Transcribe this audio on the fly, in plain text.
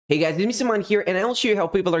Hey guys, it's MrMoney here, and I'll show you how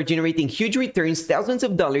people are generating huge returns, thousands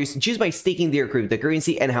of dollars, just by staking their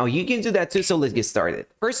cryptocurrency and how you can do that too, so let's get started.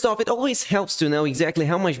 First off, it always helps to know exactly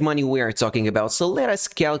how much money we are talking about, so let us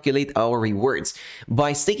calculate our rewards.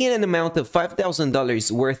 By staking an amount of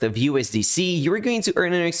 $5,000 worth of USDC, you're going to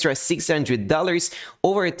earn an extra $600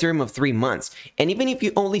 over a term of 3 months. And even if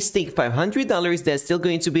you only stake $500, that's still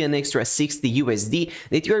going to be an extra 60 USD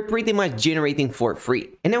that you're pretty much generating for free.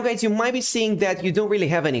 And now guys, you might be saying that you don't really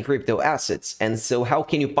have any crypto assets, and so how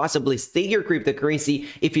can you possibly stake your cryptocurrency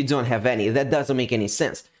if you don't have any? That doesn't make any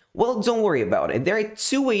sense. Well, don't worry about it. There are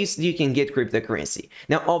two ways you can get cryptocurrency.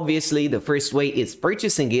 Now, obviously, the first way is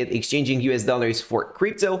purchasing it, exchanging US dollars for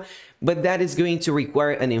crypto, but that is going to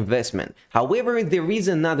require an investment. However, there is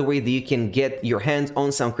another way that you can get your hands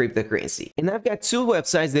on some cryptocurrency. And I've got two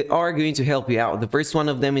websites that are going to help you out. The first one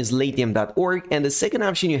of them is Latium.org, and the second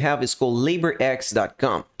option you have is called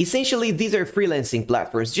LaborX.com. Essentially, these are freelancing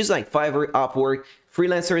platforms, just like Fiverr, Upwork,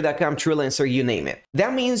 Freelancer.com, Truelancer, you name it.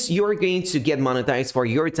 That means you're going to get monetized for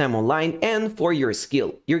your time online and for your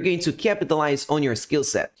skill. You're going to capitalize on your skill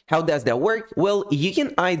set. How does that work? Well, you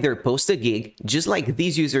can either post a gig, just like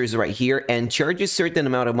these users right here, and charge a certain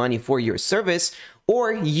amount of money for your service,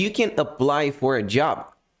 or you can apply for a job.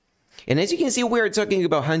 And as you can see, we are talking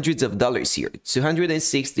about hundreds of dollars here.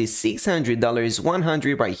 $260, $600,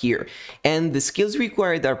 $100 right here. And the skills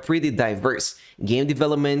required are pretty diverse. Game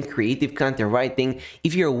development, creative content writing.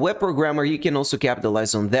 If you're a web programmer, you can also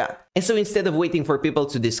capitalize on that. And so instead of waiting for people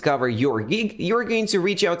to discover your gig, you're going to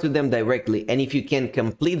reach out to them directly. And if you can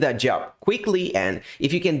complete that job quickly and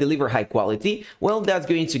if you can deliver high quality, well, that's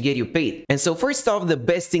going to get you paid. And so first off, the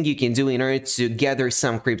best thing you can do in order to gather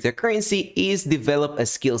some cryptocurrency is develop a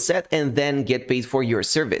skill set and then get paid for your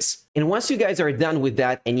service. And once you guys are done with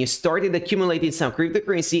that and you started accumulating some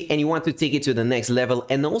cryptocurrency and you want to take it to the next level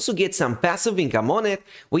and also get some passive income on it,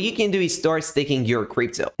 what you can do is start staking your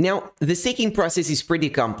crypto. Now, the staking process is pretty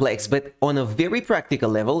complex, but on a very practical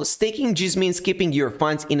level, staking just means keeping your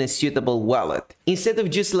funds in a suitable wallet. Instead of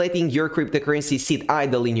just letting your cryptocurrency sit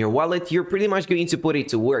idle in your wallet, you're pretty much going to put it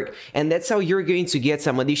to work. And that's how you're going to get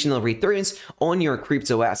some additional returns on your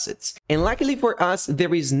crypto assets. And luckily for us,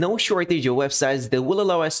 there is no shortage of websites that will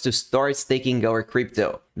allow us to start staking our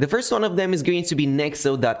crypto. The first one of them is going to be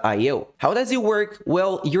Nexo.io. How does it work?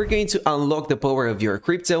 Well, you're going to unlock the power of your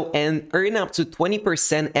crypto and earn up to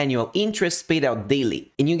 20% annual interest paid out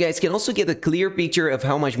daily. And you guys can also get a clear picture of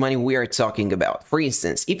how much money we are talking about. For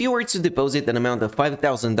instance, if you were to deposit an amount of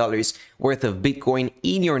 $5,000 worth of Bitcoin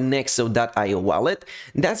in your Nexo.io wallet,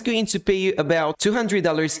 that's going to pay you about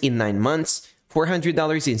 $200 in 9 months,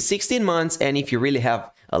 $400 in 16 months, and if you really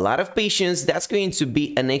have a lot of patience, that's going to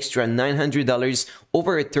be an extra $900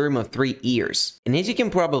 over a term of 3 years. And as you can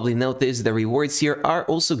probably notice, the rewards here are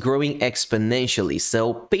also growing exponentially,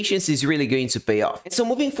 so patience is really going to pay off. And so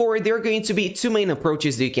moving forward, there are going to be two main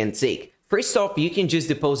approaches that you can take. First off, you can just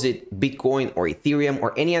deposit Bitcoin or Ethereum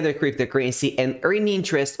or any other cryptocurrency and earn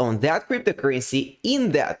interest on that cryptocurrency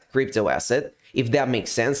in that crypto asset, if that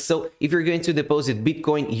makes sense. So if you're going to deposit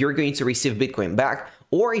Bitcoin, you're going to receive Bitcoin back,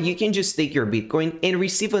 or you can just take your Bitcoin and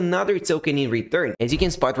receive another token in return. As you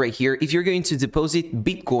can spot right here, if you're going to deposit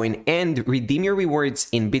Bitcoin and redeem your rewards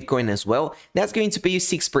in Bitcoin as well, that's going to pay you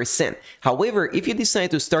 6%. However, if you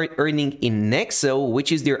decide to start earning in Nexo,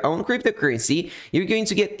 which is their own cryptocurrency, you're going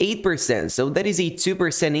to get 8%. So that is a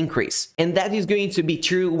 2% increase. And that is going to be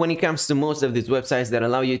true when it comes to most of these websites that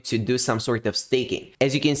allow you to do some sort of staking.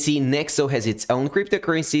 As you can see, Nexo has its own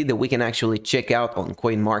cryptocurrency that we can actually check out on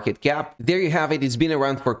CoinMarketCap. There you have it. It's been around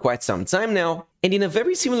for quite some time now. And in a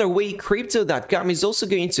very similar way, Crypto.com is also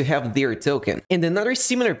going to have their token. And another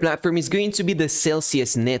similar platform is going to be the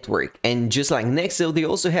Celsius network. And just like Nexo, they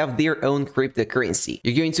also have their own cryptocurrency.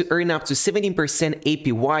 You're going to earn up to 17%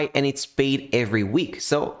 APY and it's paid every week.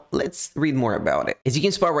 So let's read more about it. As you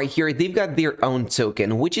can spot right here, they've got their own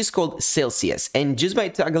token, which is called Celsius. And just by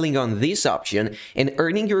toggling on this option and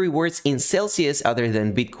earning your rewards in Celsius other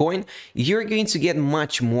than Bitcoin, you're going to get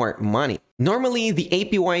much more money. Normally, the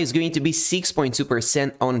APY is going to be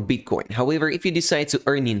 6.2% on Bitcoin. However, if you decide to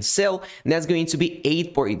earn in Cel, that's going to be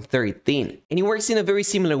 8.13. And it works in a very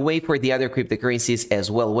similar way for the other cryptocurrencies as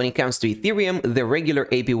well. When it comes to Ethereum, the regular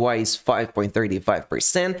APY is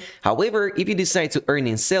 5.35%. However, if you decide to earn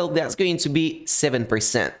in Cel, that's going to be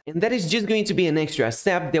 7%. And that is just going to be an extra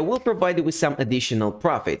step that will provide you with some additional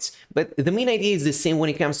profits. But the main idea is the same when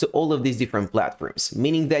it comes to all of these different platforms,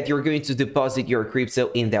 meaning that you're going to deposit your crypto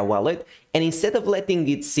in that wallet and instead of letting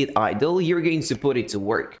it sit idle, you're going to put it to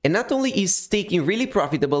work. And not only is staking really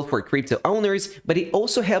profitable for crypto owners, but it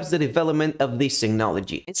also helps the development of this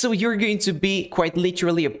technology. And so you're going to be quite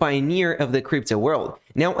literally a pioneer of the crypto world.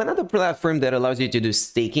 Now, another platform that allows you to do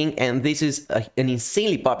staking, and this is an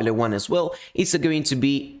insanely popular one as well, is going to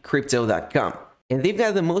be crypto.com. And they've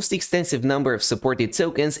got the most extensive number of supported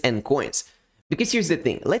tokens and coins. Because here's the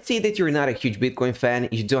thing, let's say that you're not a huge Bitcoin fan,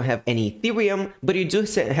 you don't have any Ethereum, but you do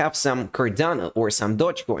have some Cardano or some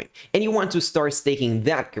Dogecoin, and you want to start staking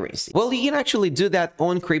that currency. Well, you can actually do that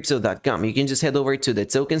on crypto.com. You can just head over to the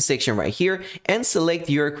token section right here and select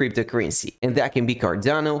your cryptocurrency. And that can be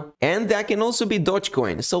Cardano, and that can also be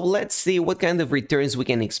Dogecoin. So let's see what kind of returns we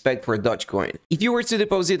can expect for Dogecoin. If you were to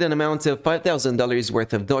deposit an amount of $5,000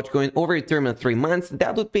 worth of Dogecoin over a term of 3 months,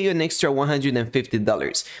 that would pay you an extra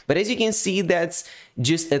 $150. But as you can see, that's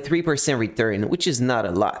just a 3% return, which is not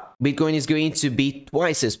a lot. Bitcoin is going to be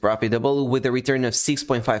twice as profitable with a return of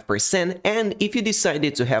 6.5%, and if you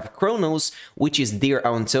decided to have Chronos, which is their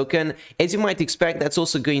own token, as you might expect, that's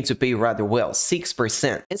also going to pay rather well,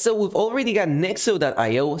 6%. And so we've already got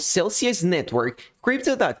Nexo.io, Celsius Network,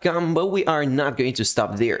 Crypto.com, but we are not going to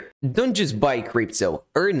stop there. Don't just buy crypto,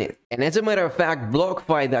 earn it. And as a matter of fact,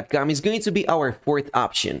 BlockFi.com is going to be our fourth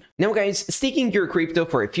option. Now guys, staking your crypto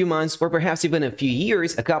for a few months or perhaps even a few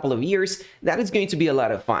years, a couple of years, that is going to be a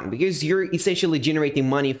lot of fun because you're essentially generating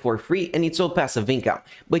money for free and it's all passive income.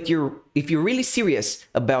 But if you're really serious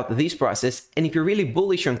about this process and if you're really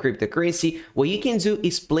bullish on cryptocurrency, what you can do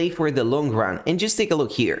is play for the long run. And just take a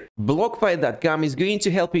look here. BlockFi.com is going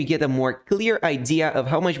to help you get a more clear idea of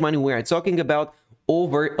how much money we are talking about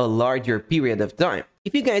over a larger period of time.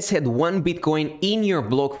 If you guys had 1 Bitcoin in your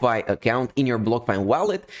BlockFi account, in your BlockFi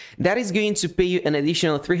wallet, that is going to pay you an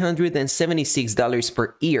additional $376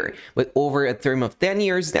 per year. But over a term of 10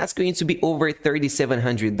 years, that's going to be over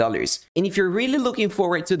 $3,700. And if you're really looking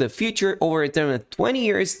forward to the future, over a term of 20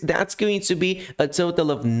 years, that's going to be a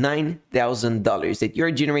total of $9,000 that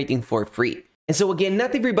you're generating for free. And so again,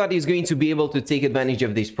 not everybody is going to be able to take advantage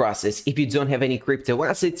of this process. If you don't have any crypto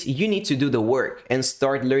assets, you need to do the work and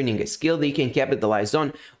start learning a skill that you can capitalize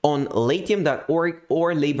on Latium.org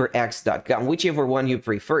or LaborX.com, whichever one you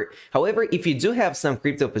prefer. However, if you do have some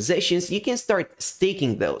crypto possessions, you can start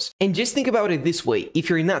staking those. And just think about it this way, if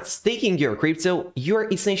you're not staking your crypto, you're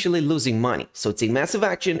essentially losing money. So take massive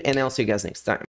action, and I'll see you guys next time.